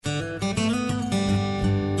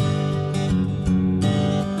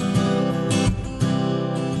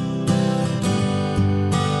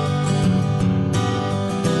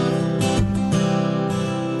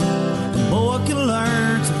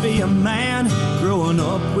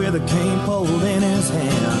with a cane pole in his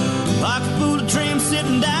hand. Like a fool, a dream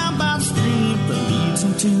sitting down by the stream that leads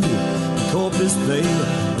him to Corpus Bay.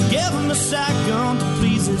 Give him a shotgun to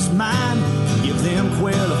please his mind. Give them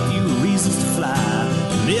quail a few reasons to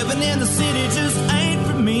fly. Living in the city just ain't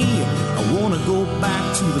for me. I wanna go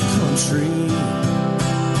back to the country.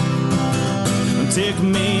 Take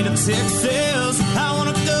me to Texas. I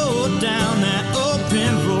wanna go down that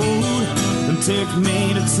open road. Take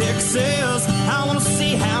me to Texas. I wanna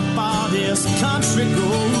see how far this country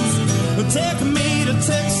goes. Take me to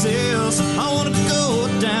Texas. I wanna go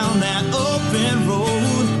down that open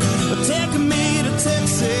road. Take me to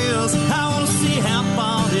Texas. I wanna see how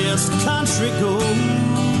far this country goes.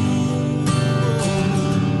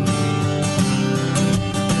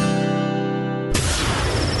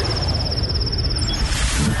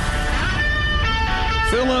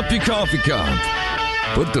 Fill up your coffee cup,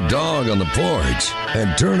 put the dog on the porch,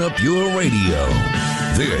 and turn up your radio.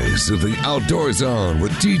 This is the Outdoor Zone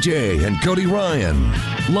with TJ and Cody Ryan,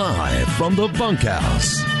 live from the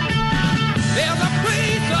Bunkhouse. There's a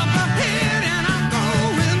place up ahead and I'm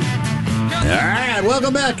going. All right,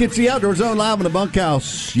 welcome back. It's the Outdoor Zone live in the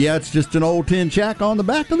Bunkhouse. Yeah, it's just an old tin shack on the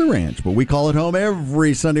back of the ranch, but we call it home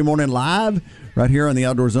every Sunday morning live right here on the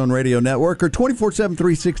Outdoor Zone Radio Network, or 24/7,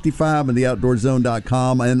 365 on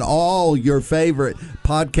theoutdoorzone.com and all your favorite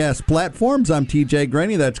podcast platforms. I'm TJ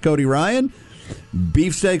Graney. That's Cody Ryan.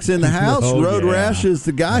 Beefsteak's in the house. Road Rash is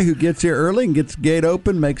the guy who gets here early and gets the gate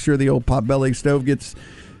open, makes sure the old potbelly stove gets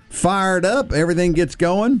fired up, everything gets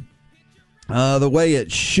going the way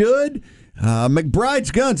it should.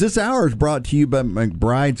 McBride's Guns. This hour is brought to you by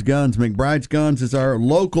McBride's Guns. McBride's Guns is our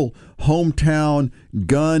local hometown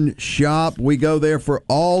gun shop. We go there for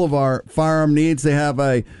all of our firearm needs. They have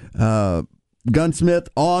a gunsmith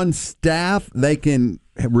on staff. They can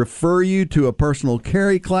refer you to a personal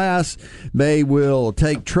carry class. They will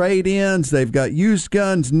take trade-ins. They've got used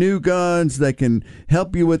guns, new guns. They can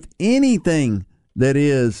help you with anything that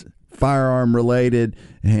is firearm related,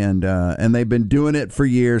 and they've been doing it for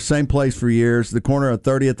years. Same place for years, the corner of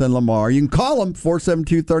 30th and Lamar. You can call them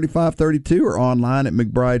 472-3532 or online at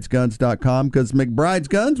McBridesGuns.com, because McBride's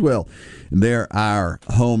Guns, well, they're our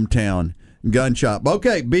hometown gun shop.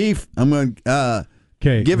 Okay, Beef, I'm going to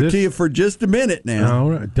give it to you for just a minute now. All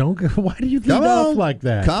right, don't. Why do you lead off like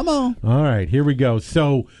that? Come on. All right, here we go.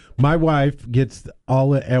 So my wife gets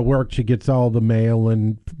all at work. She gets all the mail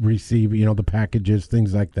and receive, the packages,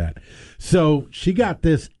 things like that. So she got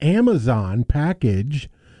this Amazon package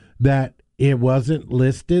that it wasn't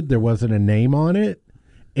listed. There wasn't a name on it,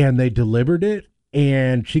 and they delivered it.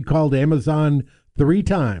 And she called Amazon 3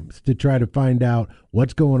 times to try to find out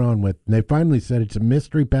what's going on with it. And they finally said it's a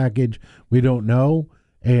mystery package. We don't know,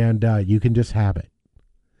 and you can just have it.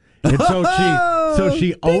 And so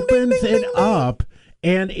she opens it up,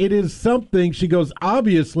 and it is something. She goes,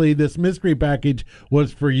 obviously, this mystery package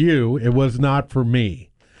was for you. It was not for me.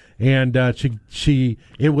 And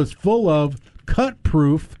it was full of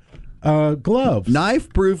cut-proof gloves,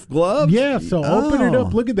 knife-proof gloves. Yeah. So open it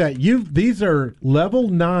up. Look at that. These are level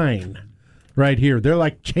 9 right here. They're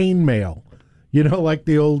like chainmail. Like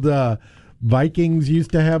the old Vikings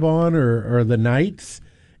used to have on, or the knights.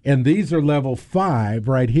 And these are level 5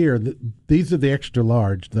 right here. These are the extra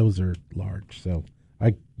large. Those are large. So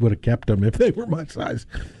I would have kept them if they were my size.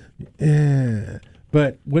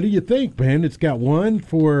 But what do you think, man? It's got one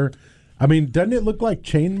for, doesn't it look like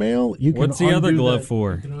chainmail? What's the other glove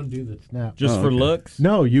for? You can undo the snap. Just for looks?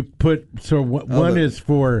 No, you put, one is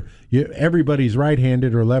for, everybody's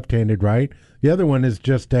right-handed or left-handed, right? The other one is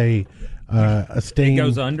just a stain. It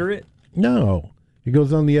goes under it? No. It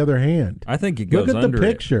goes on the other hand. I think it goes under it. Look at the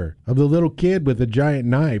picture of the little kid with a giant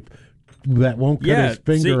knife that won't cut his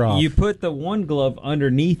finger off. You put the one glove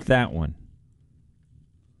underneath that one.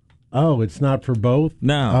 Oh, it's not for both?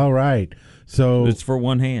 No. All right. So it's for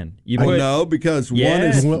one hand. No, because one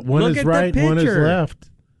is right, one is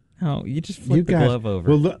left. Oh, you just flip the glove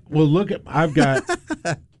over. Well, look at, I've got,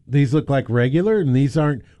 these look like regular, and these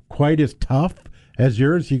aren't quite as tough as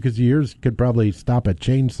yours, because yours could probably stop a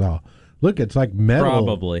chainsaw. Look, it's like metal.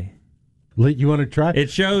 Probably. You want to try?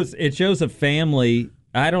 It shows a family.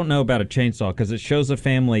 I don't know about a chainsaw, because it shows a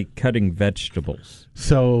family cutting vegetables.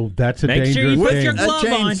 So that's a dangerous thing. Make sure you put your glove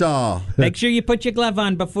on. Make sure you put your glove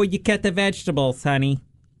on before you cut the vegetables, honey.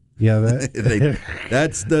 Yeah, they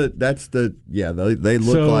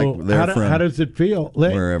look like they're from. How does it feel?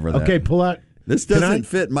 Wherever. Okay, pull out. This doesn't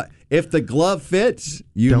fit my. If the glove fits,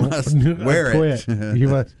 you must wear quit. it.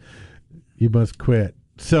 You must quit.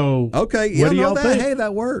 So okay, what do y'all think? Hey,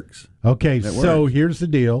 that works. Okay, here's the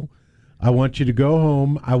deal. I want you to go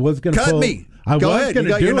home. I was going to cut me. Go ahead. You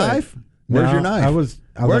got your knife? Where's No, your knife?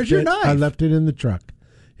 Where's your knife? I left it in the truck.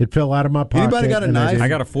 It fell out of my pocket. Anybody got a knife? I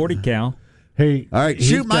got a 40 cal. Hey, All right,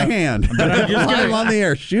 shoot my hand. But I'm just Live on the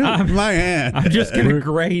air. Shoot my hand. I'm just going to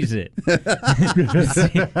graze it.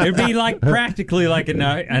 It'd be like practically like a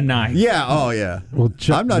knife. Yeah. Oh, yeah. Well,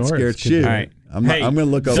 Chuck I'm not Norris scared. could- Shoot. All right. I'm Hey, going to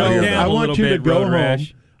look over slow here. down. I a want little you to bit, go Road home.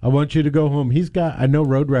 Rash. I want you to go home. I know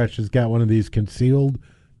Road Rash has got one of these concealed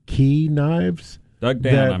key knives Dug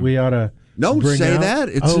down. that we ought to Don't bring say out. that.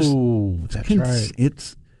 It's that's just right.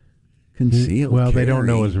 It's concealed. Well, they don't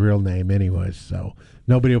know carry. his real name anyways, so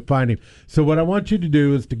nobody will find him. So what I want you to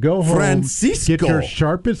do is to go home, Francisco. get your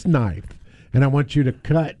sharpest knife, and I want you to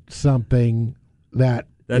cut something that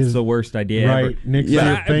That's is the worst idea right ever. next Yeah. to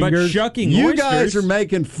your But fingers. shucking You oysters, guys are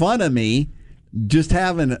making fun of me just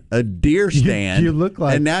having a deer stand. you look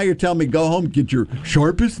like- and now you're telling me go home, get your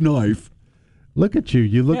sharpest knife. Look at you.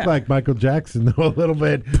 You look Yeah. like Michael Jackson, though, a little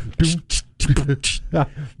bit.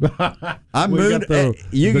 I'm We moon. got the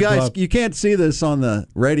guys, glove. you can't see this on the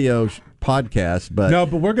radio podcast, but No,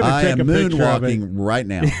 but we're gonna I take am a picture of it. moonwalking right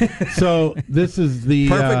now. So this is the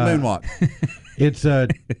Perfect moonwalk. It's a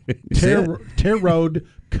tear road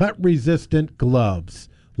cut resistant gloves,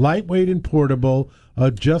 lightweight and portable,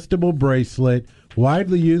 adjustable bracelet,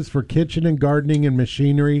 widely used for kitchen and gardening and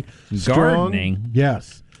machinery. Gardening?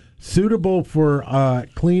 Yes. Suitable for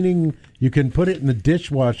cleaning. You can put it in the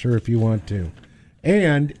dishwasher if you want to.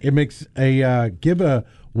 And it makes give a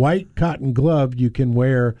white cotton glove. You can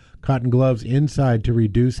wear cotton gloves inside to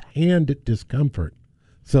reduce hand discomfort.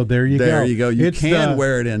 So there you go. There you go. You It's can the-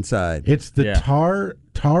 wear it inside. It's the Yeah.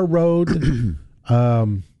 tar road.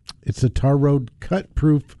 It's a tar road cut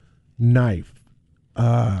proof knife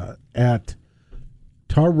at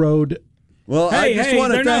Tar Road. Well, I just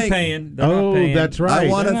want they're to not thank paying. They're not paying. That's right. I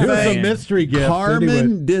want to They're not Here's a paying. mystery gift. Carmen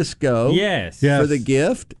anyway. Disco Yes. Yeah. for the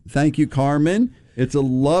gift. Thank you, Carmen. It's a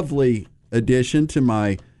lovely addition to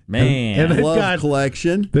my Man. And they've glove got-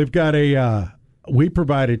 collection. They've got we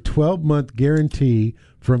provide a 12-month guarantee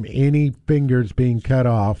from any fingers being cut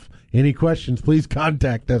off. Any questions, please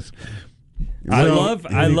contact us. I So, love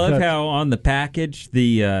any cuts- how on the package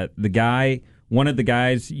the guy, one of the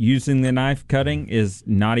guys using the knife cutting is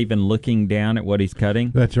not even looking down at what he's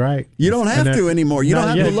cutting. That's right. You don't have And to anymore. You not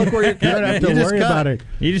don't have to yet. look where you're You don't cutting. have to You just worry cut. about it.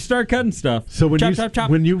 You just start cutting stuff. So when chop, you chop, chop.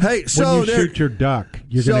 when you Hey, so when you there- shoot your duck,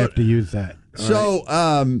 you're so- gonna have to use that. So,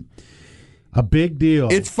 A big deal.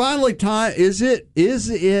 it's finally time. Is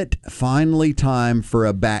it finally time for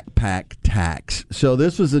a backpack tax? So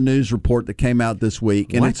this was a news report that came out this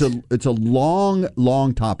week, and What? it's a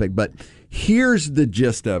long topic, but here's the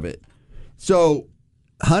gist of it. So,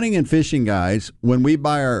 hunting and fishing guys, when we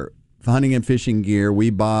buy our hunting and fishing gear, we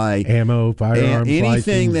buy ammo, firearms,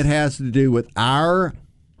 anything license. that has to do with our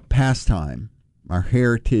pastime, our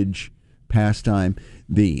heritage pastime,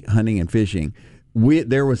 the hunting and fishing.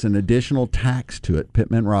 There was an additional tax to it,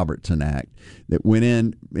 Pittman-Robertson Act, that went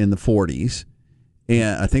in the 40s,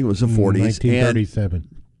 and I think it was the 40s, 1937.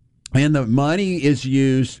 and the money is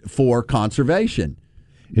used for conservation.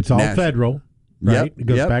 It's all federal, right? Yep, It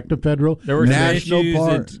goes yep. back to federal. There were some National issues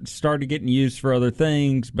park. that started getting used for other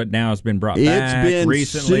things, but now it's been brought It's back been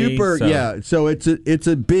recently. super, so- yeah. So it's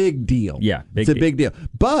a big deal. Yeah, big it's a deal. big deal.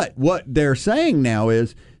 But what they're saying now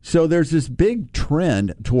is, so there's this big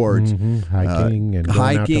trend towards Hiking and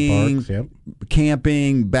going out to hiking, parks. Yep.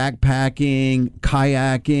 camping, backpacking,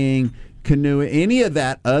 kayaking, canoeing, any of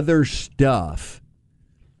that other stuff.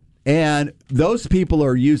 And those people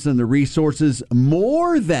are using the resources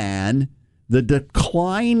more than the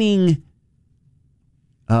declining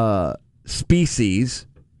species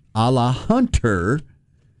a la hunter.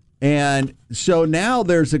 And so now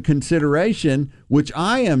there's a consideration, which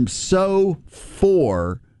I am so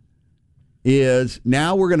for, is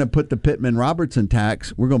now we're going to put the Pittman-Robertson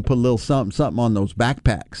tax. We're going to put a little something on those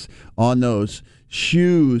backpacks, on those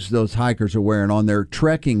shoes those hikers are wearing, on their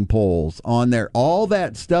trekking poles, on their all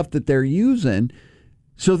that stuff that they're using,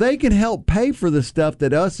 so they can help pay for the stuff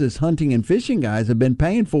that us as hunting and fishing guys have been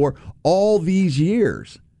paying for all these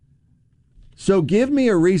years. So give me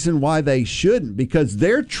a reason why they shouldn't, because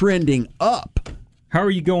they're trending up. How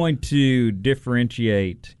are you going to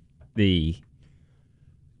differentiate the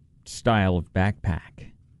style of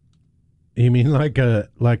backpack You mean like a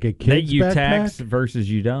that kid's you backpack? tax versus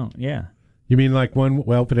you don't? Yeah. You mean like one?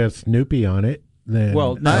 Well, if it has Snoopy on it, then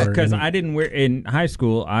Well, no, or because any- I didn't wear in high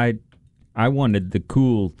school. I wanted the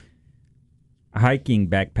cool hiking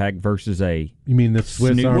backpack versus a. You mean the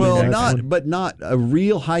Swiss Snoopy Army Well, knife? not a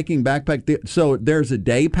real hiking backpack. So there's a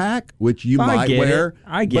day pack, which you I might get wear. it.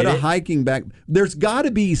 I get but a it. hiking back, there's got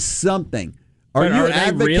to be something. Are But you are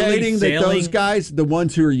they really advocating that those selling- guys, the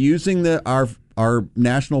ones who are using our our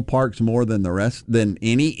national parks more than the rest than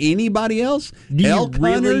anybody else. Do you Elk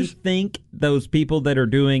really hunters, think those people that are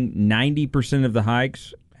doing 90% of the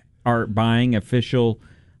hikes are buying official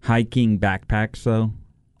hiking backpacks, though?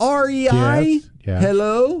 REI? Yes. Yeah.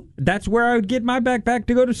 Hello? That's where I would get my backpack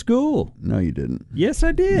to go to school. No, you didn't. Yes,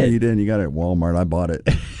 I did. No, you didn't. You got it at Walmart. I bought it.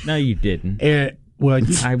 No, you didn't. Well,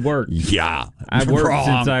 I worked. Yeah. I worked Wrong.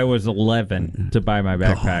 since I was 11 to buy my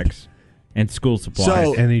backpacks and school supplies.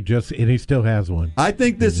 So- and he still has one. I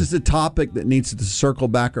think this is a topic that needs to circle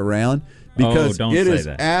back around because don't it say is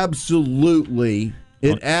that. absolutely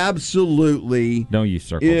Don't you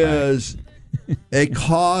circle back. is a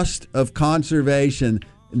cost of conservation.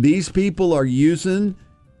 These people are using.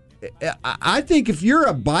 I think if you're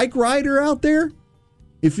a bike rider out there,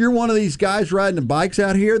 if you're one of these guys riding the bikes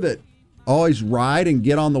out here that always ride and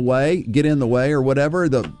get in the way or whatever,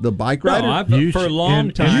 the bike rider, For a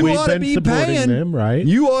long time. you we've ought to been be supporting paying them, right?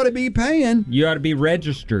 You ought to be paying. You ought to be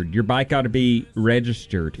registered. Your bike ought to be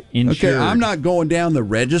registered, insured. Okay, I'm not going down the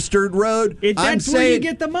registered road. I'm That's where saying you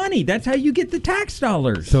get the money. That's how you get the tax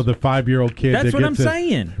dollars. So the 5-year-old kid. That's that what I'm gets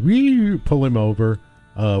saying. We pull him over.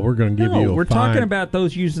 We're going to give you a we're fine. talking about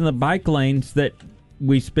those using the bike lanes that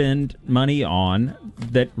we spend money on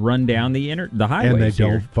that run down the highways and they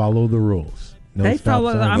here. don't follow the rules. No They stop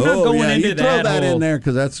follow. signs. I'm not going into you that. throw that whole- in there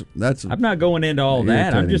because that's. I'm not going into all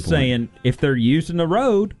that. I'm irritating just point. saying if they're using the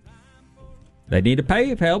road, they need to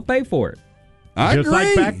pay for it. I Just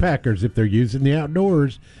agree. like backpackers, if they're using the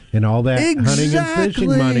outdoors and all that hunting and fishing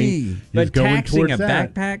money But is going taxing towards a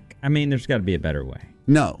that. backpack, I mean, there's got to be a better way.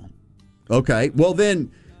 No. Okay. Well, then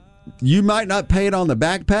you might not pay it on the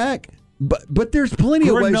backpack, but there's plenty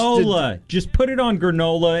of ways Granola. Just put it on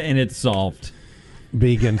granola and it's solved.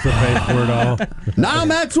 Vegans will pay for it all. Now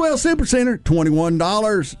Maxwell Supercenter,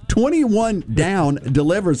 $21. 21 down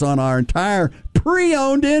delivers on our entire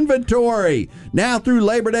pre-owned inventory. Now through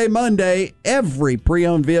Labor Day Monday, every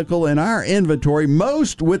pre-owned vehicle in our inventory,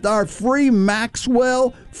 most with our free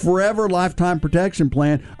Maxwell Forever Lifetime Protection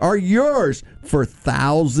Plan, are yours for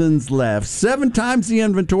thousands left. 7 times the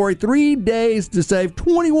inventory, 3 days to save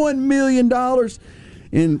 $21 million.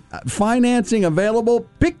 In financing available,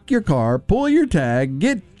 pick your car, pull your tag,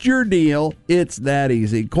 get your deal. It's that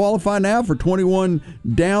easy. Qualify now for 21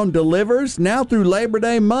 down delivers now through Labor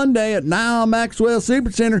Day Monday at Nile Maxwell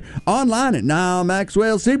Supercenter, online at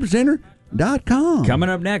NileMaxwellSupercenter.com. Coming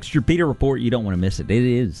up next, your Peter Report. You don't want to miss it. It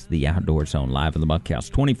is the Outdoor Zone live in the Bunkhouse,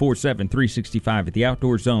 24/7, 365 at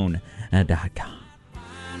theoutdoorzone.com.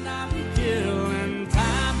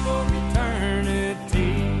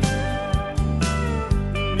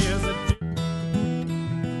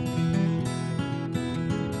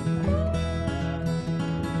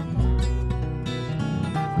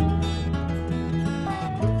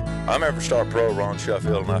 I'm EverStar Pro Ron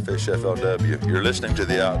Sheffield, and I fish FLW. You're listening to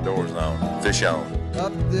the Outdoor Zone. Fish on.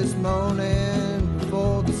 Up this morning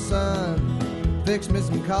before the sun, fix me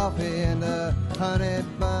some coffee and a honey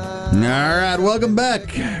bun. All right, welcome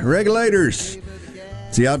back, regulators.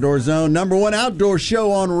 It's the Outdoor Zone, #1 outdoor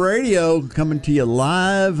show on radio, coming to you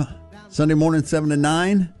live Sunday morning, 7 to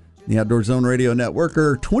 9. The Outdoor Zone Radio Network,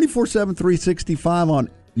 or 24/7, 365 on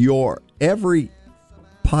your every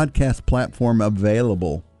podcast platform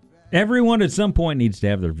available. Everyone at some point needs to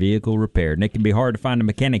have their vehicle repaired, and it can be hard to find a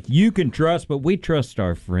mechanic you can trust, but we trust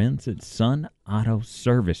our friends at Sun Auto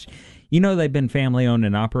Service. You know, they've been family-owned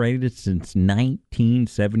and operated since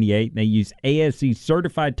 1978. They use ASE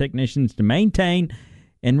certified technicians to maintain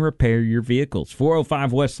and repair your vehicles.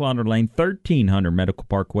 405 West Slaughter Lane, 1300 Medical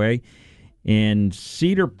Parkway in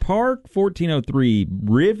Cedar Park, 1403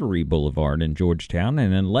 Rivery Boulevard in Georgetown,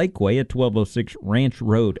 and in Lakeway at 1206 Ranch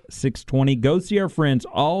Road, 620. Go see our friends,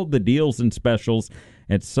 all the deals and specials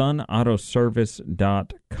at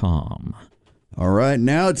sunautoservice.com. All right,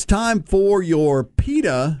 now it's time for your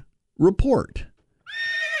PETA report.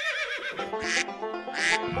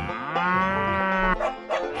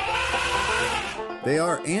 They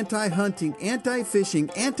are anti-hunting,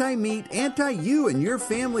 anti-fishing, anti-meat, anti-you and your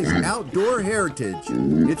family's outdoor heritage.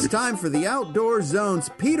 It's time for the Outdoor Zone's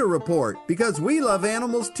PETA Report, because we love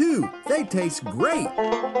animals too. They taste great.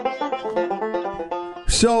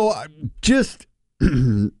 So, just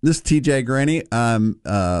this TJ Granny,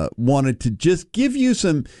 wanted to just give you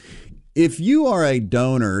some. If you are a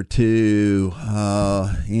donor to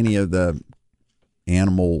any of the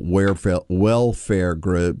animal welfare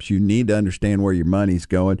groups, you need to understand where your money's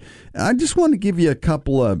going. I just want to give you a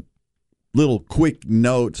couple of little quick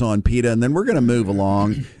notes on PETA, and then we're going to move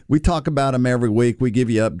along. We talk about them every week. We give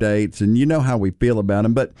you updates, and you know how we feel about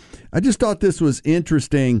them. But I just thought this was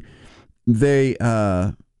interesting. They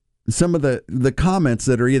some of the comments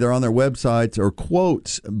that are either on their websites or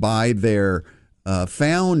quotes by their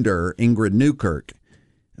founder, Ingrid Newkirk.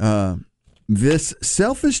 This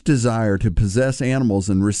selfish desire to possess animals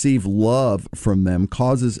and receive love from them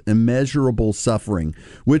causes immeasurable suffering,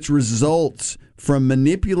 which results from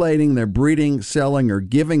manipulating their breeding, selling, or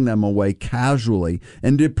giving them away casually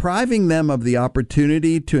and depriving them of the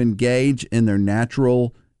opportunity to engage in their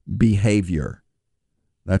natural behavior.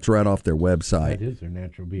 That's right off their website. That is their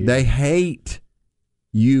natural behavior. They hate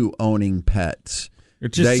you owning pets.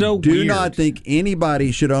 It's just they so do weird. not think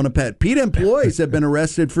anybody should own a pet. PETA employees have been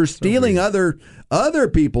arrested for stealing other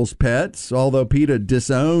people's pets, although PETA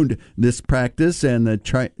disowned this practice and the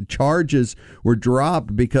charges were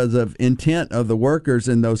dropped because of intent of the workers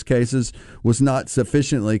in those cases was not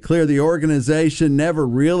sufficiently clear. The organization never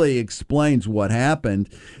really explains what happened.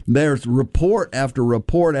 There's report after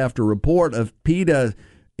report after report of PETA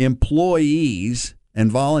employees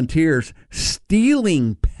and volunteers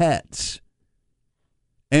stealing pets.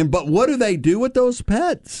 But what do they do with those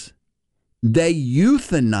pets? They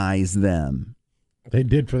euthanize them. They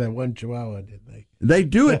did for that one Chihuahua, didn't they? They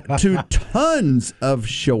do it to tons of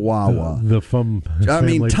Chihuahua.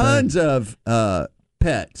 Tons of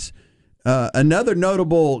pets. Another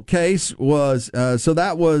notable case was a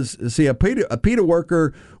PETA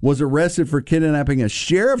worker was arrested for kidnapping a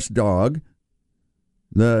sheriff's dog.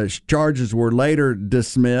 The charges were later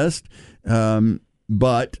dismissed.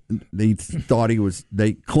 But they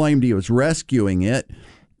claimed he was rescuing it.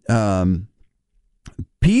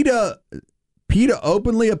 PETA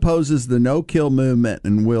openly opposes the no-kill movement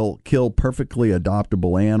and will kill perfectly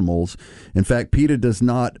adoptable animals. In fact, PETA does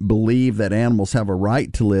not believe that animals have a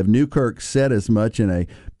right to live. Newkirk said as much in a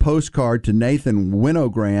postcard to Nathan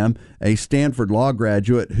Winogrand, a Stanford law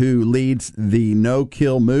graduate who leads the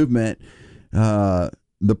no-kill movement.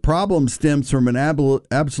 The problem stems from an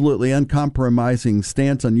absolutely uncompromising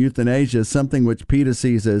stance on euthanasia, something which PETA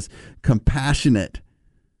sees as compassionate.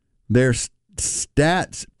 Their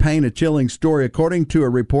stats paint a chilling story. According to a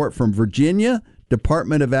report from Virginia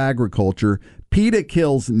Department of Agriculture, PETA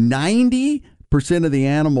kills 90% of the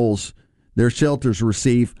animals their shelters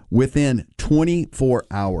receive within 24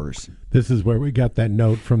 hours. This is where we got that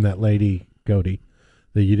note from that lady, Cody,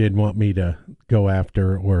 that you didn't want me to go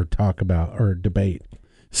after or talk about or debate.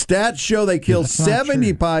 Stats show they kill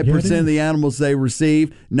 75% of the animals they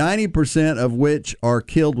receive, 90% of which are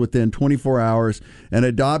killed within 24 hours, an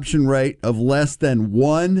adoption rate of less than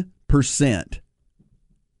 1%.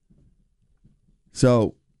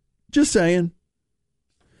 So, just saying.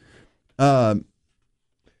 Austin,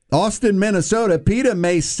 Minnesota, PETA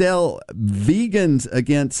may sell vegans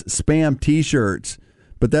against spam T-shirts,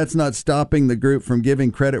 but that's not stopping the group from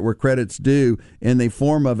giving credit where credit's due in the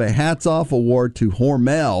form of a hats off award to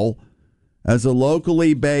Hormel, as a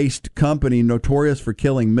locally based company notorious for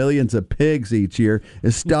killing millions of pigs each year,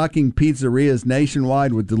 is stocking pizzerias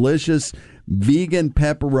nationwide with delicious vegan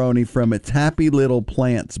pepperoni from its Happy Little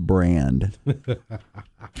Plants brand.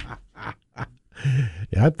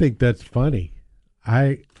 Yeah, I think that's funny.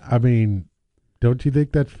 I mean, don't you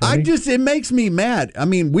think that's funny? It makes me mad. I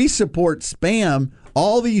mean, we support Spam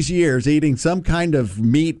all these years eating some kind of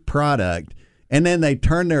meat product, and then they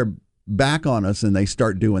turn their back on us and they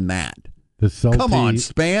start doing that. Come on,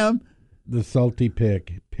 Spam. The salty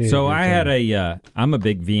pig. So I'm a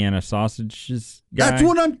big Vienna sausages guy.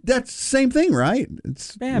 That's the same thing, right?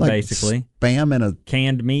 It's basically. Spam and a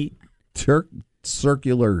canned meat.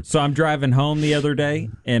 Circular. So I'm driving home the other day,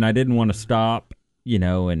 and I didn't want to stop,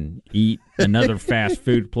 and eat another fast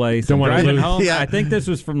food place. I'm driving home. Yeah. I think this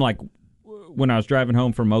was from when I was driving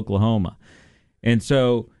home from Oklahoma. And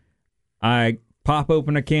so I pop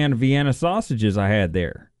open a can of Vienna sausages I had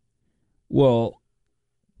there. Well,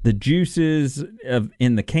 the juices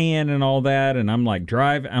in the can and all that, and I'm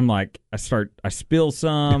driving. I spill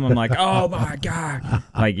some. I'm like, oh my God.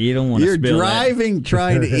 You don't want to spill. You're driving,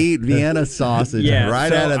 trying to eat Vienna sausage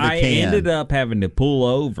out of the can. I ended up having to pull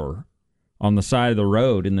over on the side of the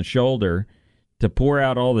road in the shoulder to pour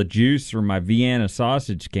out all the juice from my Vienna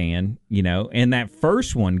sausage can, and that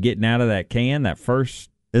first one getting out of that can, that first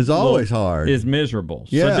is always hard. Is miserable.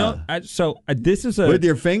 Yeah. This is with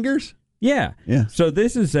your fingers. Yeah. Yeah. So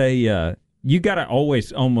this is you got to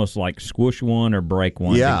always almost squish one or break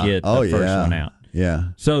one to get the first one out. Yeah.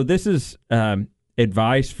 So this is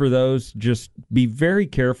advice for those. Just be very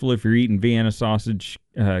careful if you're eating Vienna sausage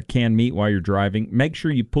canned meat while you're driving. Make sure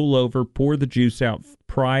you pull over, pour the juice out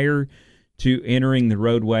prior to entering the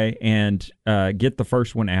roadway, and get the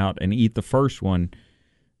first one out and eat the first one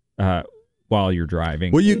while you're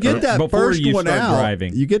driving. Well, you get that first one out.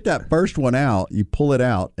 Driving. You get that first one out, you pull it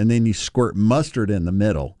out, and then you squirt mustard in the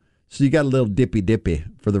middle. So you got a little dippy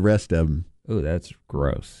for the rest of them. Oh, that's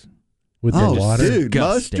gross. With the water. Dude,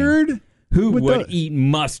 Disgusting. mustard? Who With would the- eat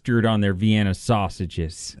mustard on their Vienna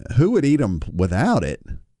sausages? Who would eat them without it?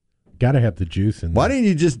 Got to have the juice in there. Why didn't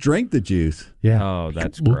you just drink the juice? Yeah. Oh,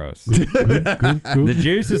 that's gross. The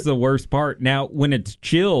juice is the worst part. Now, when it's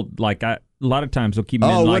chilled, like a lot of times they'll keep them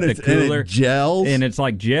in like when the it's and cooler. it gels? And it's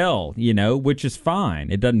like gel, which is fine.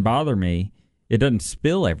 It doesn't bother me. It doesn't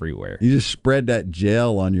spill everywhere. You just spread that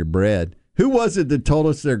gel on your bread. Who was it that told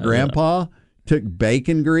us their grandpa took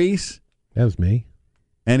bacon grease That was me.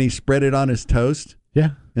 and he spread it on his toast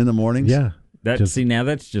Yeah. in the mornings? Yeah. Now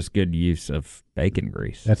that's just good use of bacon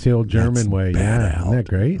grease. That's the old German That's way. bad Yeah. Isn't that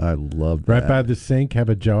great? I love that. Right by the sink, have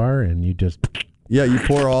a jar, and you just. Yeah, you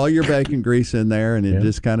pour all your bacon grease in there, and it Yeah.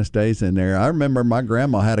 just kind of stays in there. I remember my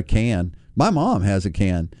grandma had a can. My mom has a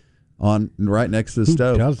can on right next to the Who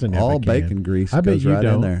stove. doesn't have all a can? bacon grease I bet goes you right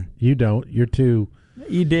don't. in there. You don't. You're too.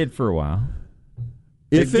 You did for a while.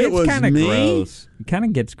 If it gets was kind of me, gross. It kind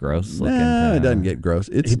of gets gross looking. nah, it doesn't get gross.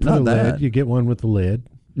 It's You put not a that. lid. You get one with the lid.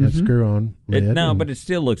 That screw on lid. But it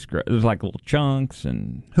still looks gross. There's like little chunks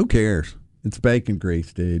and Who cares? It's bacon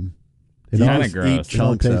grease, dude. It You kinda just gross. eat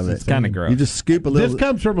chunks It all of tastes it. the kind of same. gross. You just scoop a little. This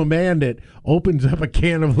comes from a man that opens up a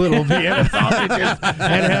can of little Vienna sausages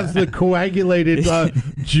and has the coagulated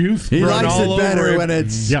juice He run likes all it better over when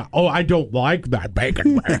it's. Yeah. Oh, I don't like that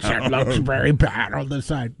bacon grease. It looks very bad on the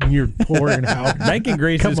side. And you're pouring out. bacon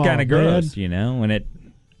grease Come is kind on, of gross, man. when it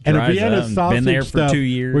And a dries Vienna up. sausage Been there for stuff 2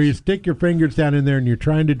 years. where you stick your fingers down in there and you're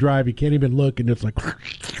trying to drive, you can't even look, and it's like.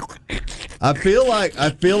 I feel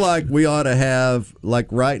like we ought to have, like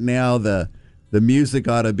right now, the music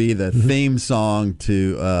ought to be the theme song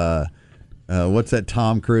to what's that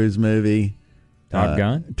Tom Cruise movie? Top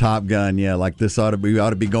Gun? Top Gun, yeah. Like this ought to be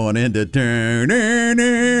into.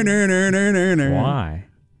 Why?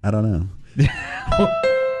 I don't know.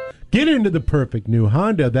 Get into the perfect new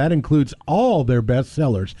Honda. That includes all their best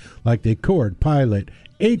sellers like the Accord, Pilot,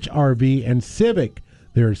 HR-V, and Civic.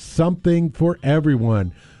 There's something for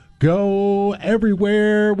everyone. Go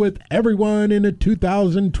everywhere with everyone in a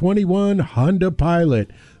 2021 Honda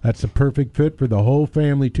Pilot. That's a perfect fit for the whole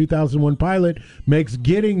family. 2001 Pilot makes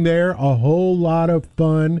getting there a whole lot of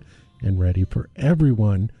fun and ready for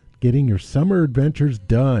everyone. Getting your summer adventures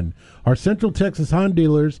done. Our Central Texas Honda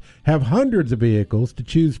dealers have hundreds of vehicles to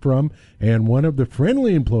choose from, and one of the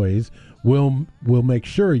friendly employees will make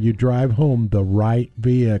sure you drive home the right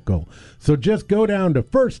vehicle. So just go down to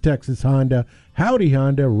First Texas Honda, Howdy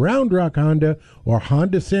Honda, Round Rock Honda, or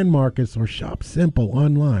Honda San Marcos, or shop simple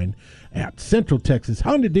online at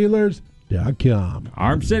CentralTexasHondaDealers.com.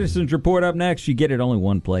 Armed Citizens Report up next. You get it only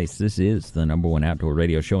one place. This is the #1 outdoor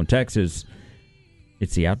radio show in Texas.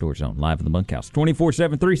 It's the Outdoor Zone, live in the Bunkhouse.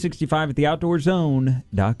 24/7, 365 at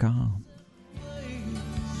theoutdoorzone.com.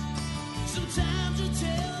 Sometimes you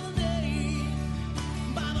tell the day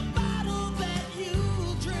by the bottle that you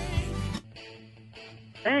drink.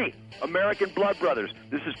 Hey, American Blood Brothers.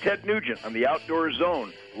 This is Ted Nugent on the Outdoor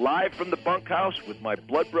Zone, live from the Bunkhouse with my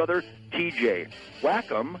blood brother, TJ.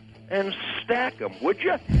 Whack 'em and stack 'em, would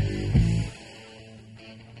you?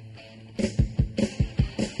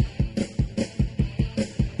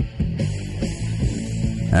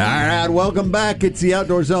 All right, welcome back. It's the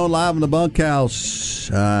Outdoor Zone live in the Bunkhouse.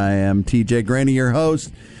 I am TJ Graney, your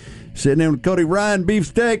host, sitting in with Cody Ryan,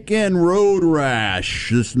 Beefsteak, and Road Rash.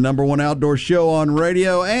 This is the #1 outdoor show on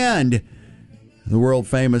radio and the world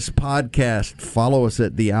famous podcast. Follow us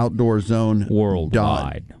at the Outdoor Zone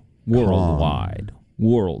Worldwide.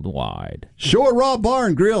 Shore Raw Bar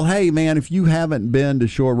and Grill. Hey, man, if you haven't been to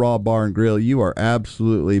Shore Raw Bar and Grill, you are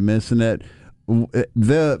absolutely missing it.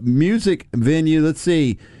 The music venue, let's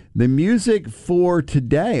see. The music for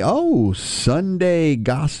today. Oh, Sunday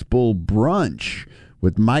Gospel Brunch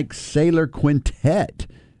with Mike Saylor Quintet.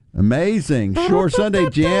 Amazing. Shore Sunday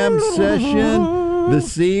Jam Session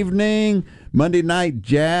this evening. Monday Night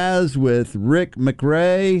Jazz with Rick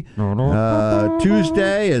McRae.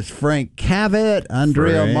 Tuesday is Frank Cavett,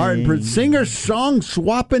 Andrea Martin. Singer-song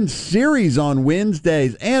swapping series on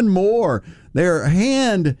Wednesdays and more. They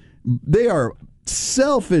are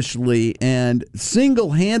selfishly and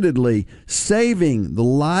single-handedly saving the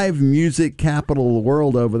live music capital of the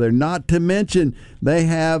world over there. Not to mention they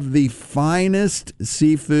have the finest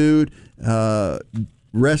seafood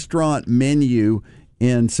restaurant menu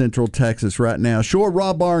in Central Texas right now. Shore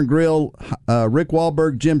Raw Bar and Grill, Rick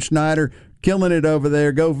Wahlberg, Jim Schneider, killing it over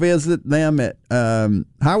there. Go visit them at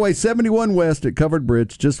Highway 71 West at Covered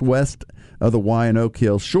Bridge, just west of the Y in Oak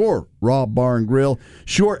Hill. Shore Raw Bar and Grill.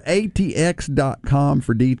 ShoreATX.com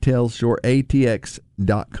for details.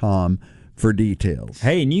 ShoreATX.com for details.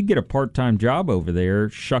 Hey, and you get a part-time job over there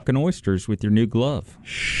shucking oysters with your new glove.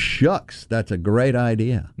 Shucks, that's a great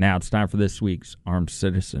idea. Now it's time for this week's Armed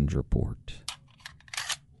Citizens Report.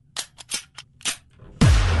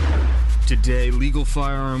 Today, legal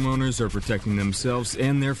firearm owners are protecting themselves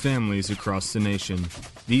and their families across the nation.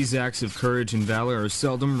 These acts of courage and valor are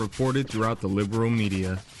seldom reported throughout the liberal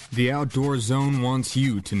media. The Outdoor Zone wants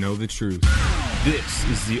you to know the truth. This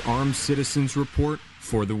is the Armed Citizens Report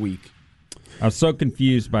for the week. I was so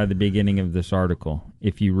confused by the beginning of this article.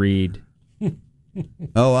 If you read...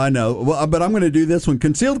 Oh, I know. Well, but I'm going to do this one.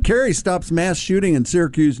 Concealed carry stops mass shooting in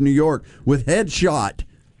Syracuse, New York with headshot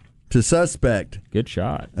to suspect. Good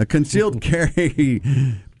shot. A concealed carry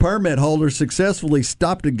permit holder successfully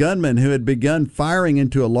stopped a gunman who had begun firing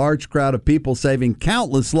into a large crowd of people, saving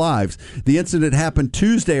countless lives. The incident happened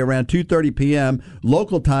Tuesday around 2:30 p.m.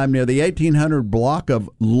 local time near the 1800 block of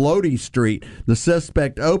Lodi Street. The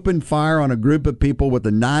suspect opened fire on a group of people with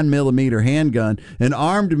a 9mm handgun. An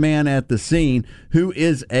armed man at the scene, who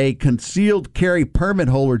is a concealed carry permit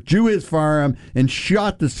holder, drew his firearm and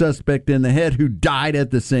shot the suspect in the head, who died at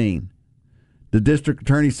the scene. The district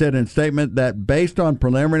attorney said in a statement that based on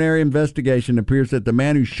preliminary investigation, it appears that the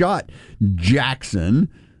man who shot Jackson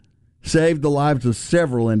saved the lives of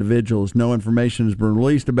several individuals. No information has been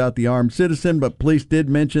released about the armed citizen, but police did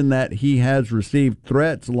mention that he has received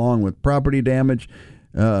threats along with property damage.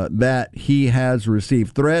 As a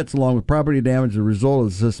result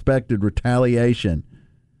of suspected retaliation.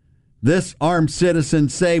 This armed citizen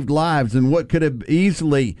saved lives in what could have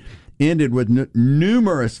easily ended with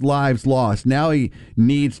numerous lives lost. Now he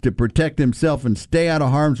needs to protect himself and stay out of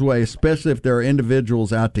harm's way, especially if there are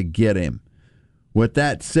individuals out to get him. With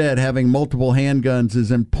that said, having multiple handguns is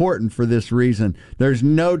important for this reason. There's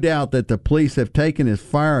no doubt that the police have taken his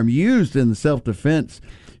firearm used in the self-defense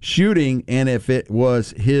shooting, and if it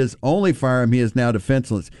was his only firearm, he is now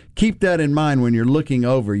defenseless. Keep that in mind when you're looking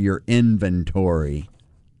over your inventory.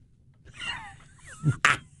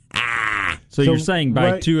 So you're saying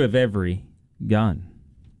buy two of every gun?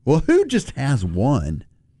 Well, who just has one?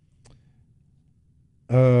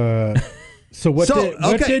 So what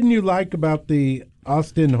didn't you like about the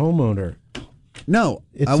Austin homeowner? No,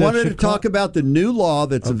 I wanted to talk about the new law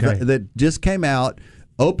that just came out,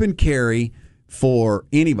 open carry for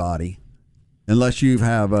anybody, unless you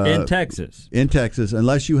have in Texas,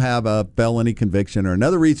 unless you have a felony conviction or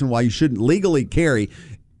another reason why you shouldn't legally carry.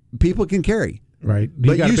 People can carry. Right.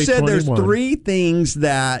 But you said 21. There's three things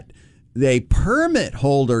that a permit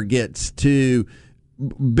holder gets to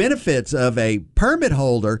benefits of a permit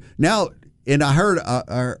holder. Now, and I heard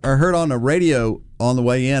on the radio on the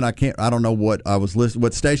way in. I don't know what I was listening,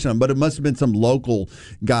 what station, but it must have been some local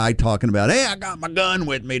guy talking about, hey, I got my gun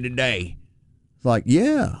with me today. It's like,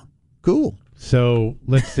 yeah, cool. So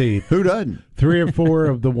let's see. Who doesn't? 3 or 4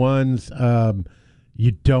 of the ones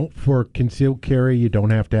you don't, for concealed carry, you don't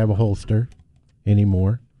have to have a holster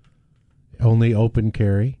anymore. Only open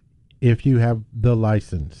carry. If you have the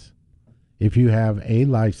license. If you have a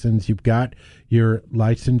license, you've got your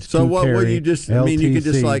license to carry. So what will you just, LTC. I mean, you could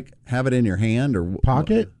just like have it in your hand or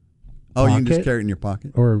pocket? Oh, you can just carry it in your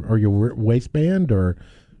pocket? Or your waistband or,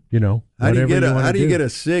 you know, how do you get a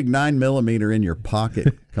SIG 9mm in your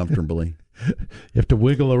pocket comfortably? You have to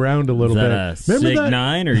wiggle around a little bit. Is that a SIG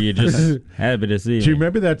 9 or you just have it as easy? Do you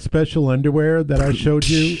remember that special underwear that I showed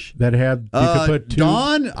you that had you could put 2?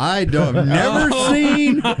 Don, I've never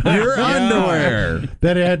seen your underwear.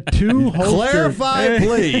 That had 2 holsters. Clarify,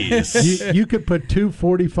 please. You could put 2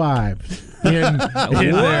 45s in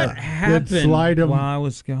there. What happened slide them. while I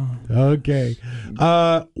was gone? Okay.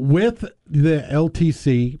 With the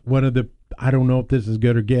LTC, one of the, I don't know if this is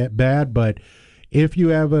good or bad, but if you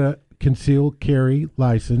have a concealed carry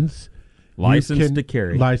license to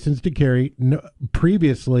carry. No,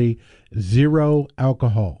 previously, 0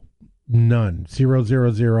 alcohol, none,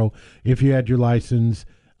 000. If you had your license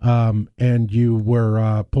and you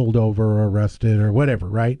were pulled over or arrested or whatever,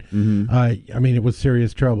 right? Mm-hmm. I mean, it was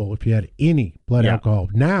serious trouble if you had any blood alcohol.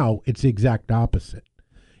 Now it's the exact opposite.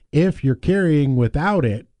 If you're carrying without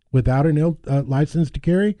a license to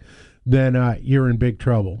carry, then you're in big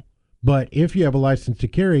trouble. But if you have a license to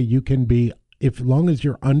carry, you can be, as long as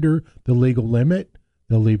you're under the legal limit,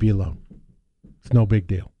 they'll leave you alone. It's no big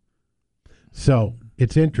deal. So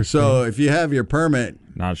it's interesting. So if you have your permit,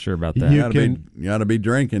 not sure about that. You ought to be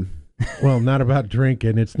drinking. Well, not about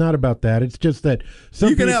drinking. It's not about that. It's just that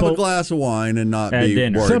you can have a glass of wine and not be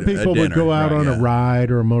worried. Some people would go out on a ride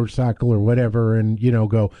or a motorcycle or whatever, and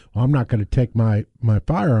go, well, I'm not going to take my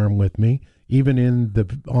firearm with me. even in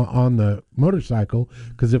on the motorcycle,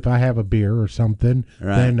 because if I have a beer or something,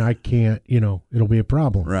 then I can't, it'll be a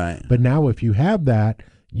problem. Right. But now if you have that,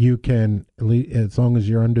 you can, as long as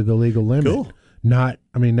you're under the legal limit. Cool.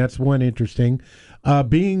 That's one interesting.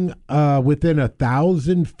 Being within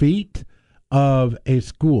 1,000 feet of a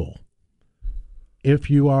school. If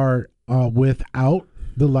you are without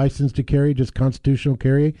the license to carry, just constitutional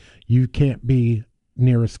carry, you can't be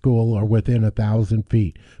near a school or within 1,000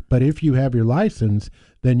 feet. But if you have your license,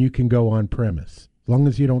 then you can go on premise. As long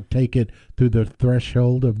as you don't take it through the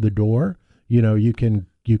threshold of the door, you can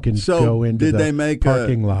go into the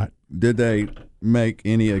parking lot. Did they make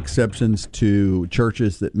any exceptions to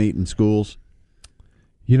churches that meet in schools?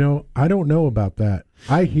 I don't know about that.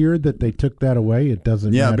 I hear that they took that away. It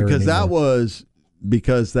doesn't matter because anymore. that was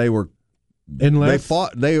because they were they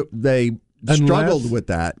struggled with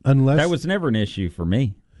that. Unless that was never an issue for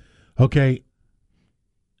me. Okay.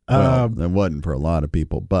 It wasn't for a lot of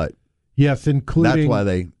people, but yes, including that's why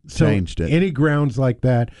they changed it. Any grounds like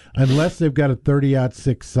that, unless they've got a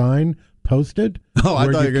 30-06 sign posted. Oh,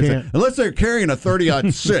 I thought you were going to say unless they're carrying a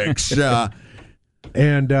 30-06.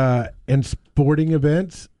 And sporting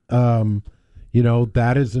events,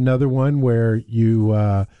 that is another one where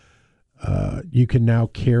you can now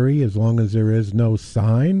carry as long as there is no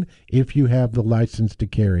sign if you have the license to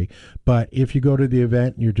carry. But if you go to the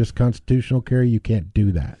event and you're just constitutional carry, you can't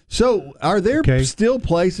do that. So are there still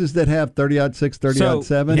places that have 30-06,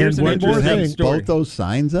 30-07? Here's an interesting story. Both those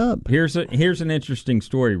signs up. Here's an interesting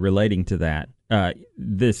story relating to that.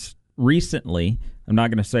 This recently, I'm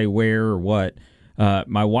not going to say where or what,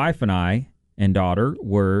 my wife and I and daughter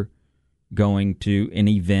were going to an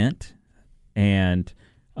event and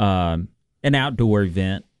an outdoor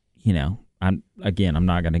event. I'm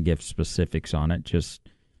not going to give specifics on it just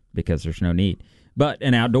because there's no need. But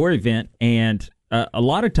an outdoor event, and a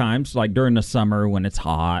lot of times, like during the summer when it's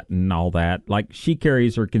hot and all that, like she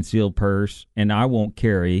carries her concealed purse, and I won't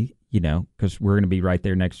carry, because we're going to be right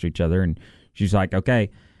there next to each other. And she's like,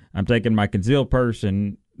 "Okay, I'm taking my concealed purse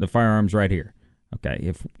and the firearm's right here." Okay,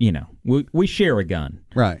 if we share a gun,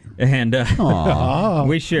 right? And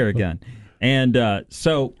we share a gun, and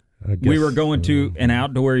so we were going to an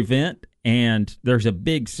outdoor event, and there's a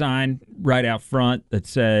big sign right out front that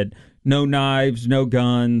said, "No knives, no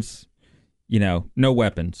guns, no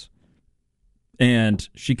weapons." And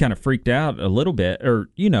she kind of freaked out a little bit, or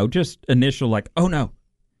just initial like, "Oh no!"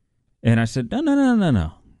 And I said,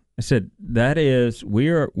 "No." I said, "That is we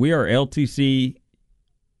are LTC."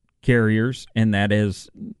 Carriers, and that is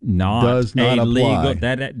does not a legal.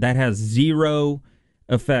 Apply. That has zero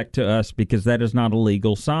effect to us because that is not a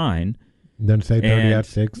legal sign. Doesn't say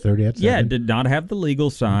 30-06, 30-07. Yeah, it did not have the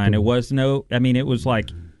legal sign. It was it was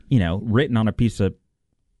like written on a piece of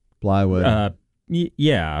plywood. A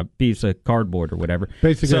piece of cardboard or whatever.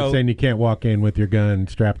 Basically, it's saying you can't walk in with your gun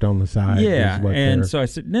strapped on the side. Yeah, and so I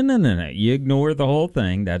said, no. You ignore the whole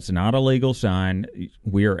thing. That's not a legal sign.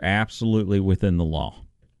 We are absolutely within the law.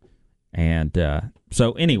 And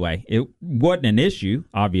so anyway, it wasn't an issue,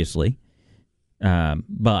 obviously,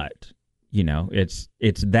 but it's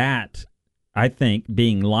that I think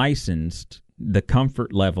being licensed, the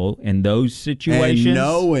comfort level in those situations,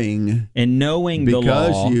 and knowing the law,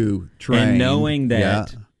 because you train, and knowing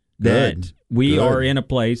that we are in a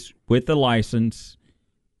place with the license,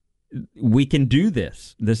 we can do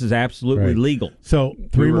this. This is absolutely legal. So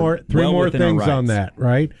three more things on that,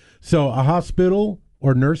 right? So a hospital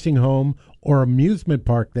or nursing home or amusement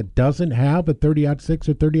park that doesn't have a 30-06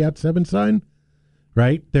 or 30-07 sign,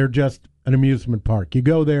 right? They're just an amusement park. You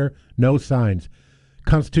go there, no signs.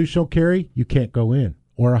 Constitutional carry, you can't go in.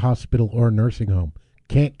 Or a hospital or a nursing home.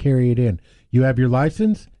 Can't carry it in. You have your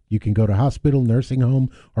license, you can go to hospital, nursing home,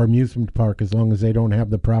 or amusement park as long as they don't have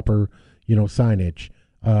the proper, signage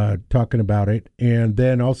talking about it. And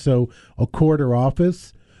then also a court or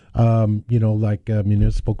office, like a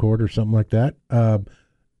municipal court or something like that.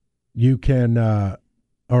 You can,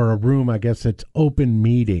 or a room, I guess it's open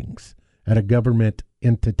meetings at a government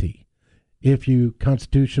entity. If you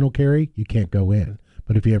constitutional carry, you can't go in.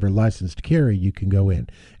 But if you have a license to carry, you can go in.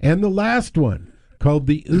 And the last one, called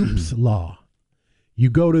the Oops Law. You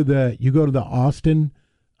go to the Austin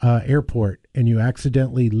airport and you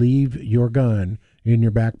accidentally leave your gun in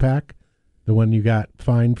your backpack, the one you got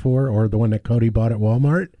fined for, or the one that Cody bought at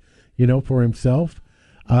Walmart, for himself.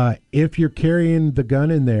 If you're carrying the gun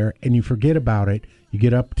in there and you forget about it, you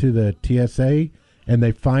get up to the TSA and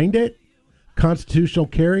they find it, constitutional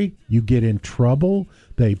carry, you get in trouble.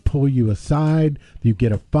 They pull you aside. You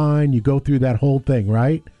get a fine. You go through that whole thing,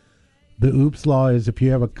 right? The Oops Law is if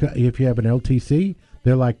you have an LTC,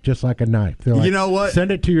 They're like just like a knife. They're like, you know what?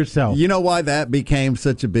 Send it to yourself. You know why that became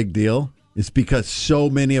such a big deal? It's because so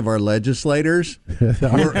many of our legislators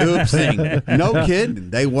were oopsing. No kidding,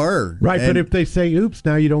 they were. Right, but if they say oops,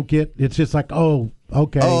 now you don't get. It's just like, oh,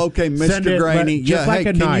 okay. Oh, okay, Mr. Graney. Just like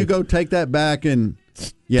a can knife. you go take that back and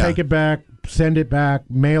take it back, send it back,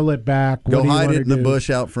 mail it back. Go hide it in the bush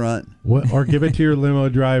out front, or give it to your limo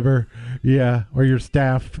driver. Yeah, or your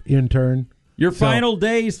staff intern. Your final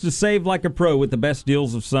days to save like a pro with the best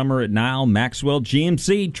deals of summer at Nile Maxwell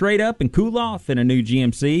GMC. Trade up and cool off in a new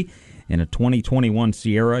GMC, in a 2021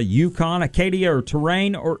 Sierra, Yukon, Acadia, or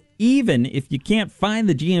Terrain, or even if you can't find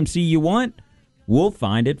the GMC you want, we'll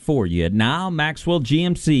find it for you at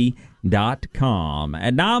NileMaxwellGMC.com.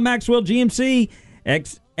 At Nile Maxwell GMC,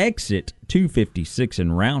 exit 256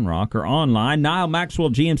 in Round Rock, or online,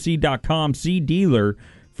 NileMaxwellGMC.com. See dealer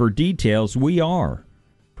for details. We are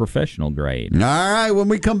professional grade. All right, when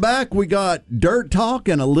we come back, we got Dirt Talk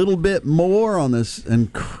and a little bit more on this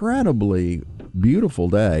incredibly beautiful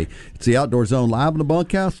day. It's the Outdoor Zone live in the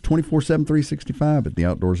Bunkhouse, 24/7, 365 at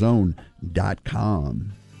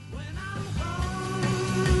theoutdoorzone.com.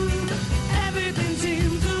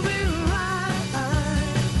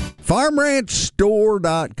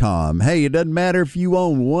 FarmRanchStore.com. Hey, it doesn't matter if you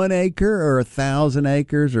own 1 acre or 1,000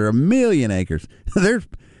 acres or 1,000,000 acres. There's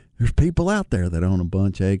people out there that own a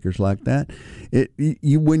bunch of acres like that.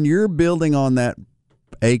 When you're building on that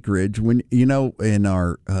acreage, when in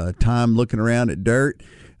our time looking around at dirt,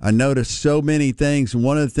 I noticed so many things, and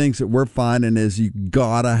one of the things that we're finding is you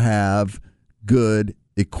gotta have good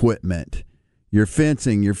equipment. Your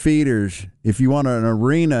fencing, your feeders. If you want an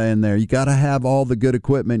arena in there, you gotta have all the good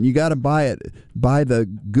equipment. You gotta buy the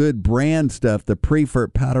good brand stuff, the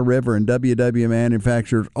Prefert, Powder River, and WW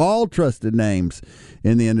manufacturers, all trusted names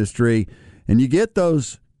in the industry. And you get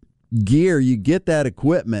those gear, you get that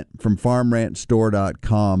equipment from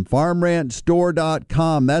FarmRanchStore.com.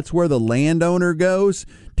 FarmRanchStore.com, that's where the landowner goes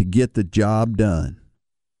to get the job done.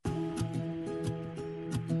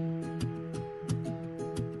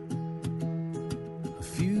 A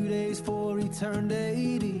few days before he turned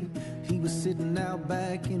 80, he was sitting out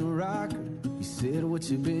back in a rocker. He said, "What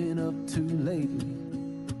you been up to lately?"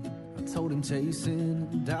 I told him chasing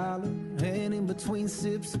a dollar, and in between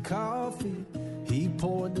sips of coffee, he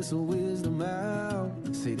poured this wisdom out.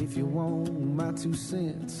 Said, "If you want my 2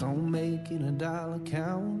 cents on making a dollar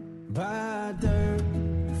count, buy dirt,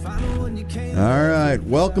 find the one you can't." All right,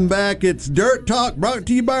 welcome back. It's Dirt Talk, brought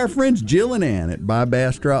to you by our friends Jill and Ann at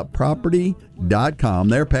BuyBastropProperty.com.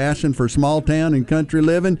 Their passion for small town and country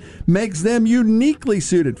living makes them uniquely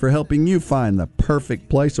suited for helping you find the perfect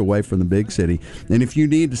place away from the big city. And if you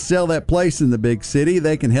need to sell that place in the big city,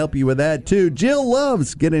 they can help you with that too. Jill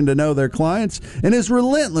loves getting to know their clients and is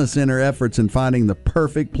relentless in her efforts in finding the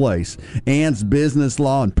perfect place. Ann's business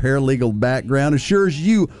law and paralegal background assures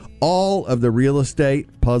you all of the real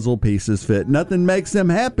estate puzzle pieces fit. Nothing makes them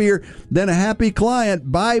happier than a happy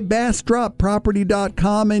client.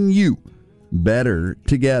 BuyBastropProperty.com and you better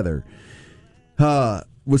together.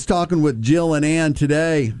 Was talking with Jill and Ann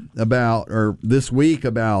today this week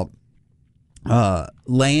about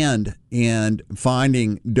land and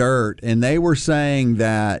finding dirt, and they were saying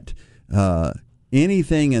that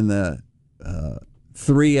anything in the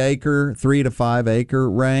 3 to 5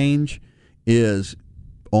 acre range is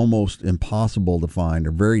almost impossible to find,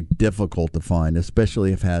 or very difficult to find,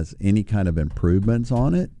 especially if it has any kind of improvements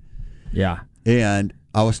on it. Yeah. And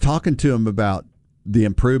I was talking to them about the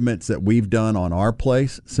improvements that we've done on our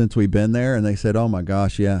place since we've been there, and they said, "Oh my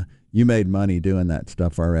gosh, yeah, you made money doing that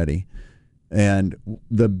stuff already." And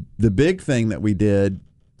the big thing that we did,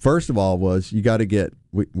 first of all, was you got to get.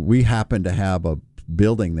 We happen to have a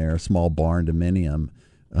building there, a small barn dominium.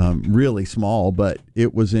 Really small, but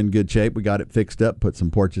it was in good shape. We got it fixed up, put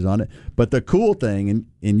some porches on it. But the cool thing,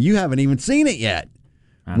 and you haven't even seen it yet,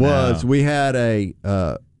 was we had a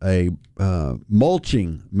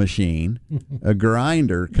mulching machine, a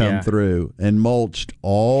grinder come through and mulched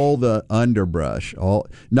all the underbrush.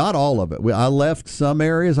 Not all of it. I left some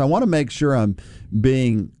areas. I want to make sure I'm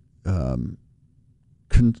being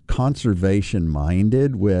conservation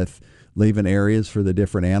minded with leaving areas for the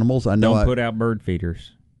different animals. I know don't put out bird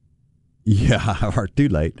feeders. Yeah, or too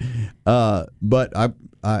late. But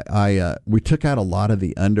we took out a lot of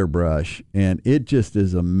the underbrush, and it just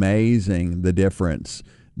is amazing the difference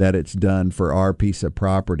that it's done for our piece of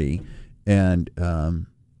property. And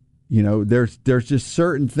there's just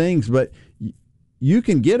certain things, but you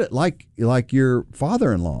can get it like your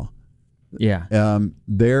father-in-law. Yeah.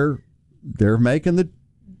 They're making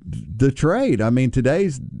the trade. I mean,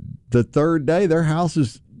 today's the third day. Their house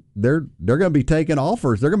is they're going to be taking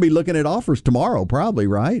offers. They're going to be looking at offers tomorrow, probably,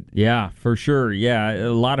 right? Yeah, for sure. Yeah, a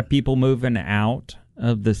lot of people moving out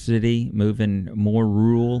of the city, moving more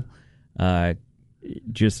rural,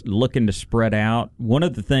 just looking to spread out. One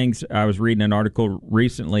of the things, I was reading an article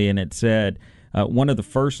recently, and it said one of the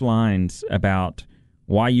first lines about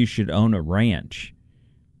why you should own a ranch.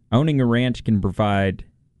 Owning a ranch can provide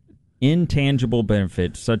intangible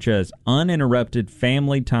benefits such as uninterrupted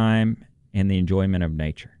family time and the enjoyment of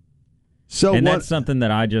nature. And that's something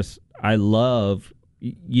that I love.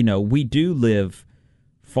 You know, we do live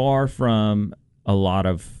far from a lot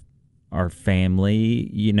of our family,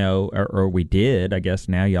 you know, or we did. I guess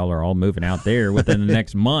now y'all are all moving out there. Within the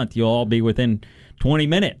next month, you'll all be within 20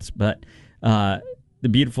 minutes. But the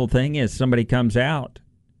beautiful thing is somebody comes out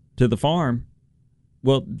to the farm,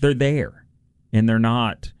 well, they're there, and they're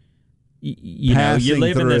not, you know, you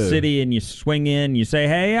live in the city and you swing in, you say,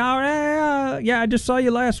 hey, I just saw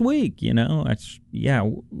you last week, you know.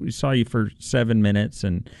 We saw you for 7 minutes,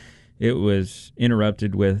 and it was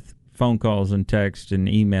interrupted with phone calls and texts and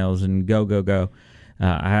emails and go.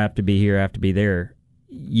 I have to be here, I have to be there.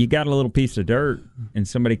 You got a little piece of dirt, and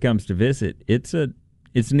somebody comes to visit. It's an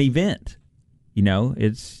event, you know.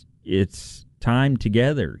 It's time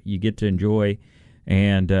together. You get to enjoy,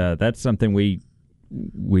 and that's something we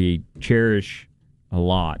cherish a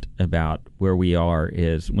lot about where we are.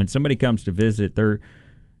 Is when somebody comes to visit, they're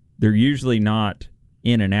usually not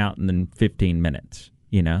in and out in 15 minutes.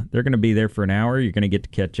 You know, they're going to be there for an hour. You're going to get to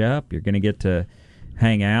catch up. You're going to get to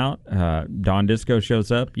hang out. Don Disco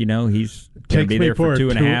shows up. You know, he's going to be there for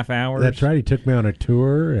 2.5 hours. That's right. He took me on a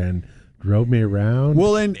tour and drove me around.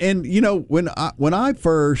 Well, and you know, when I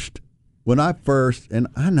first, and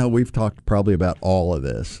I know we've talked probably about all of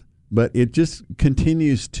this, but it just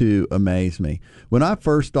continues to amaze me. When I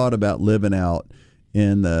first thought about living out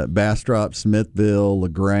in the Bastrop, Smithville,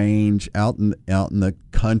 LaGrange, out in the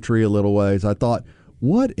country a little ways, I thought,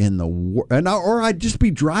 what in the world? Or I'd just be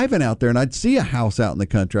driving out there and I'd see a house out in the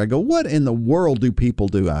country. I go, what in the world do people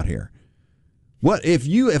do out here? What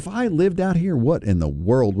if I lived out here, what in the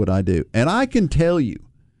world would I do? And I can tell you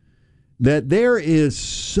that there is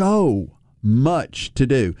so much to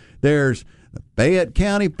do. There's the Fayette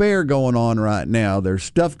County Fair going on right now. There's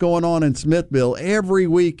stuff going on in Smithville every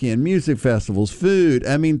weekend, music festivals, food.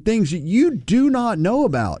 I mean, things that you do not know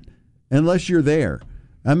about unless you're there.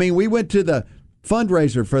 I mean, we went to the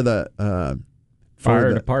fundraiser for the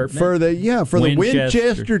fire department. For the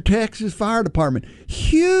Winchester, Texas Fire Department.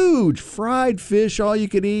 Huge fried fish, all you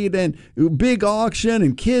could eat, and big auction,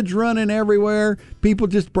 and kids running everywhere. People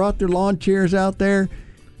just brought their lawn chairs out there.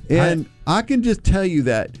 And I can just tell you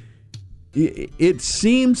that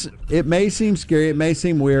it may seem scary, it may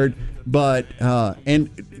seem weird, but and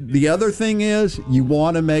the other thing is you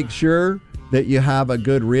want to make sure that you have a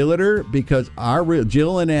good realtor, because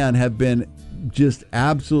Jill and Ann have been just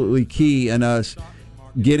absolutely key in us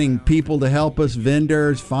getting people to help us,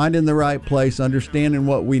 vendors, finding the right place, understanding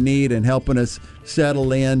what we need, and helping us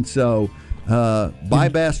settle in. So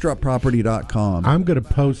buybastropproperty.com. I'm going to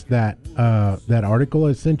post that article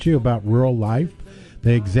I sent you about rural life.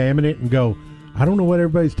 They examine it and go, I don't know what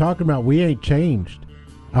everybody's talking about. We ain't changed.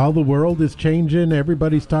 All the world is changing.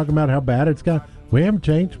 Everybody's talking about how bad it's got. We haven't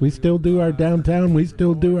changed. We still do our downtown. We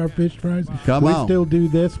still do our fish fries. We still do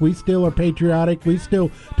this. We still are patriotic. We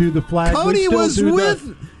still do the flag. Cody was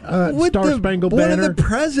with Star Spangled Banner. One of the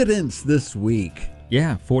presidents this week.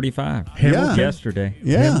 Yeah, 45. Hamilton? Yesterday.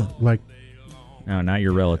 Yeah. No, not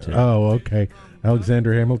your relative. Oh, okay.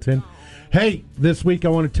 Alexander Hamilton. Hey, this week I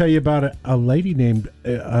want to tell you about a lady named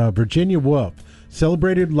Virginia Woolf,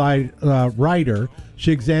 celebrated writer.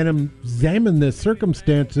 She examined the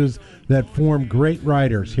circumstances that form great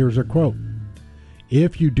writers. Here's her quote.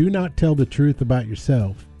 If you do not tell the truth about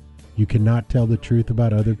yourself, you cannot tell the truth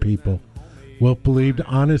about other people. Woolf believed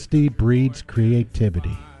honesty breeds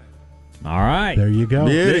creativity. All right. There you go.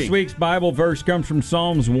 Beauty. This week's Bible verse comes from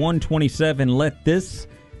Psalms 127. Let this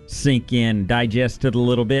sink in, digest it a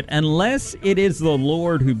little bit. Unless it is the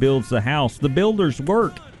Lord who builds the house, the builder's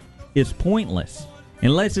work is pointless.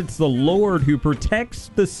 Unless it's the Lord who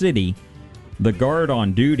protects the city, the guard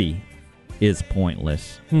on duty is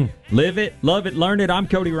pointless. Live it, love it, learn it. I'm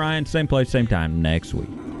Cody Ryan. Same place, same time next week.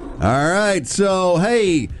 All right. So,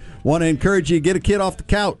 hey, want to encourage you to get a kid off the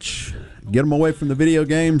couch. Get them away from the video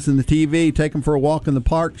games and the TV. Take them for a walk in the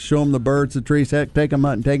park. Show them the birds, the trees. Heck, take them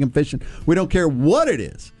hunting, take them fishing. We don't care what it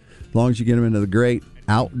is, as long as you get them into the great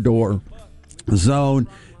outdoor zone.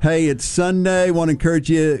 Hey, it's Sunday. Want to encourage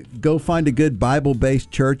you to go find a good Bible-based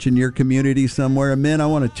church in your community somewhere. And men, I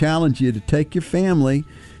want to challenge you to take your family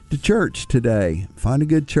to church today. Find a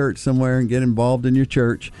good church somewhere and get involved in your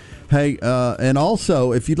church. Hey, and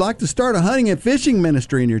also, if you'd like to start a hunting and fishing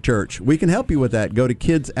ministry in your church, we can help you with that. Go to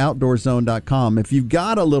kidsoutdoorzone.com. If you've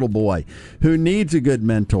got a little boy who needs a good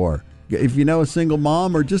mentor, if you know a single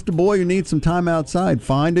mom or just a boy who needs some time outside,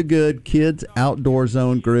 find a good Kids Outdoor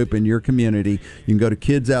Zone group in your community. You can go to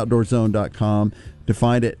kidsoutdoorzone.com to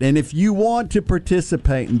find it. And if you want to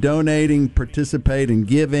participate in donating, participate in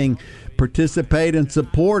giving, participate in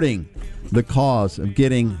supporting the cause of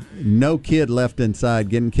getting no kid left inside,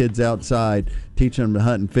 getting kids outside, teaching them to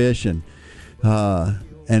hunt and fish, and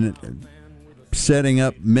setting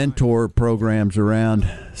up mentor programs around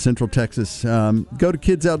Central Texas, go to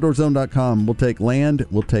kidsoutdoorzone.com. We'll take land,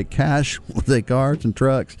 we'll take cash, we'll take cars and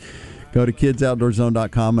trucks. Go to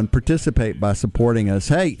kidsoutdoorzone.com and participate by supporting us.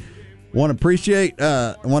 Hey, I want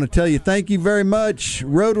to tell you thank you very much.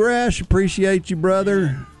 Road Rash, appreciate you,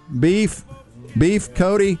 brother. Beef,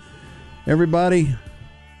 Cody, everybody.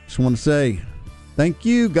 Just want to say thank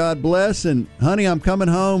you. God bless. And, honey, I'm coming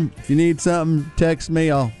home. If you need something, text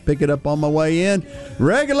me. I'll pick it up on my way in.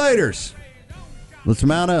 Regulators, let's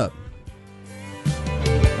mount up.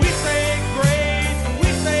 We say grace, we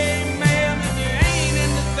say man, and you ain't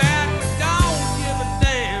into that, but don't give a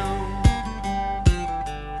damn.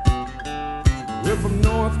 We're from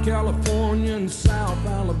North California and South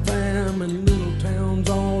Alabama and little towns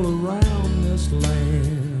all around this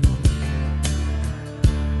land.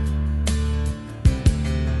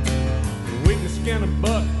 We can skin a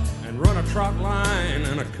buck and run a trot line,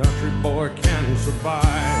 and a country boy can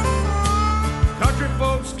survive. Country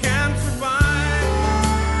folks can